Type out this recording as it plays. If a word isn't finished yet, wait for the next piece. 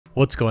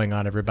What's going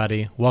on,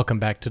 everybody? Welcome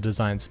back to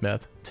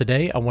Designsmith.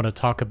 Today I want to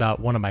talk about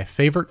one of my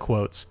favorite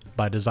quotes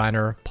by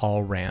designer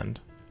Paul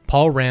Rand.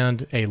 Paul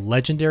Rand, a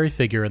legendary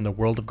figure in the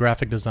world of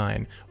graphic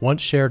design,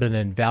 once shared an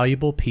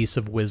invaluable piece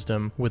of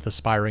wisdom with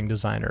aspiring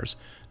designers.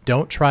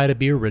 Don't try to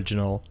be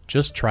original,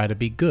 just try to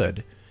be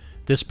good.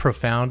 This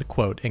profound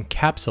quote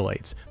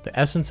encapsulates the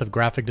essence of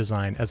graphic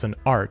design as an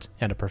art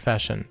and a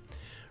profession.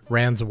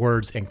 Rand's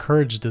words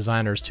encourage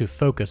designers to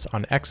focus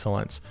on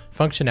excellence,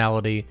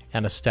 functionality,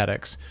 and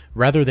aesthetics,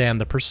 rather than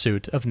the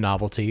pursuit of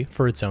novelty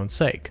for its own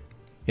sake.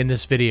 In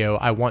this video,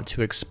 I want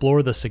to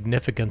explore the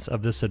significance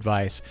of this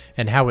advice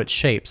and how it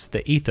shapes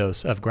the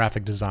ethos of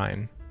graphic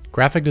design.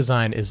 Graphic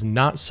design is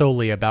not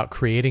solely about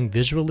creating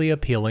visually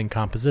appealing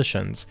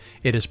compositions.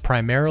 It is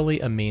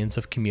primarily a means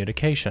of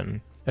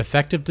communication.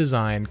 Effective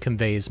design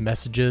conveys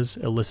messages,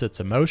 elicits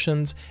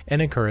emotions, and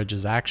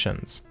encourages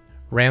actions.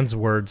 Rand's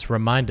words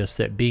remind us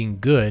that being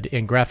good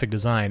in graphic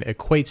design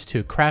equates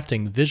to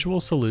crafting visual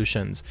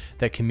solutions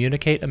that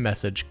communicate a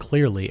message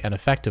clearly and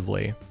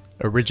effectively.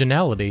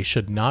 Originality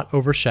should not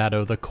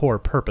overshadow the core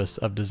purpose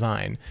of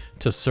design,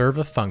 to serve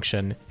a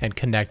function and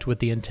connect with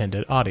the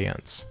intended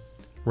audience.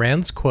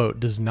 Rand's quote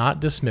does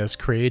not dismiss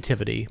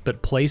creativity,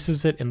 but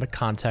places it in the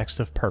context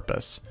of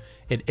purpose.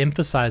 It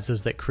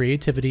emphasizes that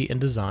creativity in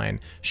design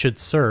should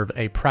serve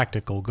a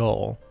practical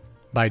goal.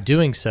 By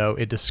doing so,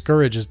 it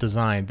discourages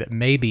design that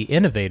may be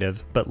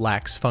innovative but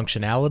lacks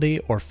functionality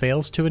or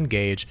fails to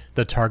engage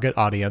the target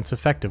audience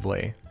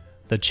effectively.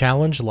 The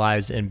challenge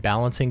lies in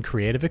balancing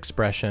creative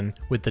expression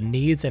with the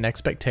needs and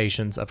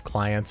expectations of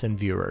clients and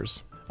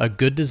viewers. A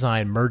good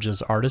design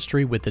merges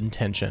artistry with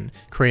intention,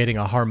 creating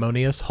a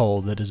harmonious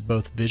whole that is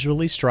both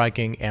visually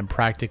striking and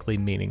practically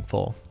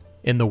meaningful.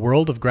 In the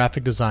world of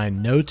graphic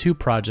design, no two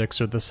projects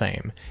are the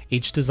same.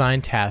 Each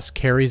design task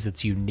carries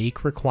its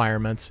unique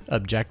requirements,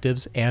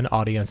 objectives, and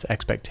audience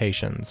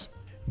expectations.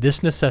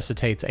 This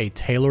necessitates a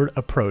tailored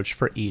approach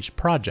for each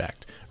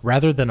project,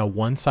 rather than a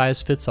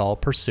one-size-fits-all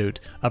pursuit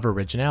of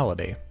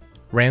originality.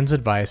 Rand's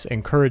advice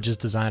encourages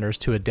designers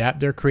to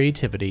adapt their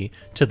creativity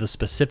to the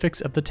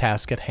specifics of the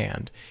task at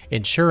hand,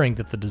 ensuring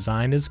that the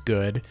design is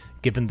good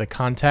given the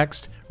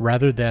context,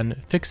 rather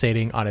than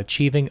fixating on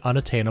achieving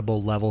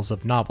unattainable levels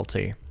of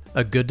novelty.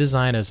 A good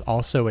design is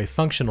also a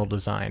functional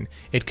design.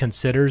 It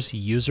considers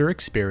user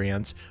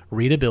experience,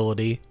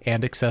 readability,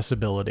 and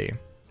accessibility.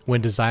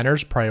 When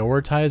designers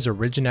prioritize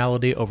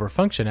originality over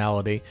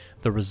functionality,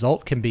 the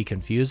result can be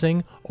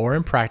confusing or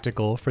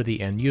impractical for the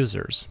end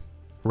users.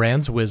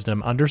 Rand's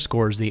wisdom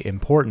underscores the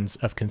importance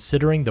of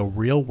considering the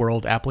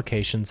real-world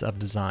applications of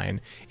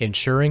design,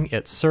 ensuring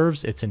it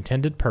serves its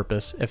intended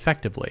purpose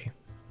effectively.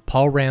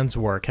 Paul Rand's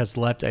work has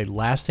left a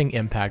lasting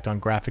impact on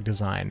graphic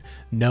design,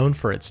 known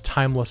for its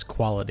timeless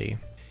quality.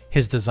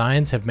 His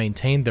designs have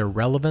maintained their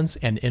relevance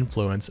and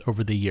influence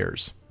over the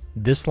years.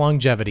 This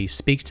longevity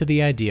speaks to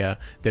the idea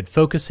that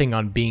focusing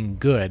on being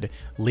good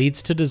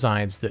leads to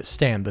designs that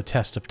stand the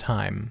test of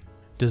time.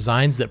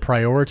 Designs that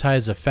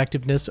prioritize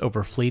effectiveness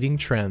over fleeting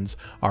trends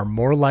are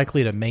more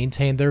likely to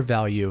maintain their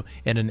value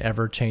in an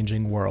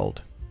ever-changing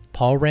world.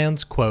 Paul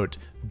Rand's quote,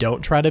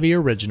 "Don't try to be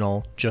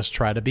original, just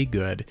try to be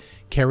good,"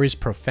 carries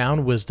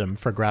profound wisdom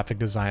for graphic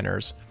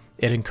designers.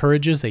 It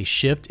encourages a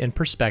shift in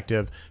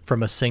perspective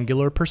from a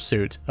singular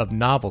pursuit of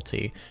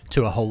novelty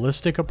to a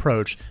holistic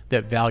approach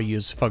that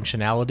values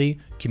functionality,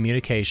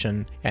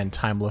 communication, and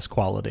timeless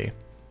quality.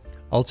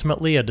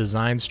 Ultimately, a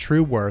design's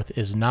true worth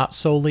is not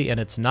solely in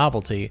its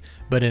novelty,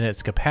 but in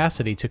its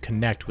capacity to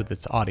connect with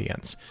its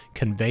audience,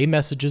 convey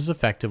messages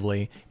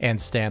effectively,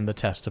 and stand the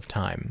test of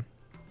time.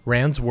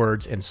 Rand's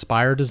words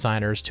inspire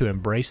designers to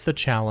embrace the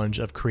challenge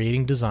of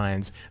creating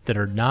designs that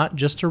are not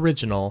just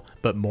original,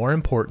 but more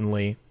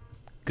importantly,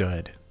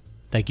 good.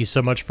 Thank you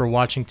so much for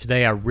watching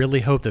today. I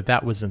really hope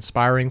that was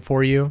inspiring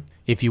for you.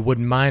 If you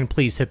wouldn't mind,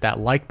 please hit that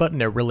like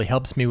button. It really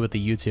helps me with the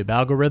YouTube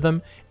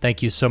algorithm.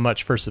 Thank you so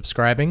much for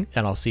subscribing,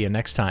 and I'll see you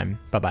next time.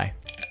 Bye-bye.